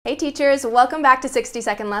Hey teachers, welcome back to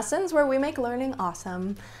 60-Second Lessons, where we make learning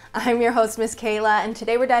awesome. I'm your host, Miss Kayla, and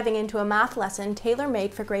today we're diving into a math lesson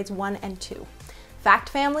tailor-made for grades 1 and 2. Fact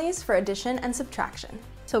families for addition and subtraction.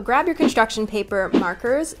 So grab your construction paper,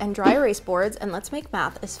 markers, and dry erase boards, and let's make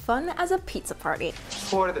math as fun as a pizza party.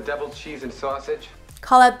 Order the double cheese and sausage.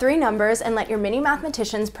 Call out 3 numbers and let your mini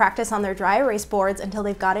mathematicians practice on their dry erase boards until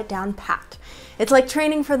they've got it down pat. It's like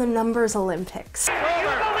training for the numbers Olympics.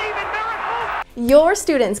 Your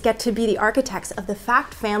students get to be the architects of the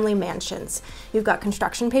fact family mansions. You've got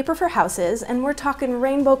construction paper for houses, and we're talking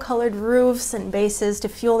rainbow-colored roofs and bases to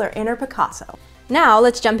fuel their inner Picasso. Now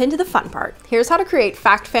let's jump into the fun part. Here's how to create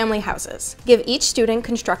fact family houses. Give each student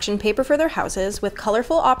construction paper for their houses with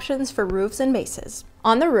colorful options for roofs and bases.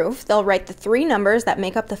 On the roof, they'll write the 3 numbers that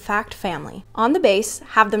make up the fact family. On the base,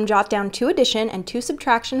 have them jot down 2 addition and 2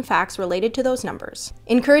 subtraction facts related to those numbers.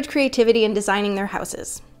 Encourage creativity in designing their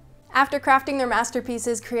houses. After crafting their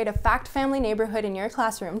masterpieces, create a fact family neighborhood in your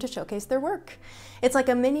classroom to showcase their work. It's like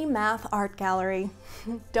a mini math art gallery.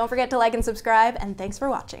 Don't forget to like and subscribe, and thanks for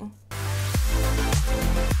watching.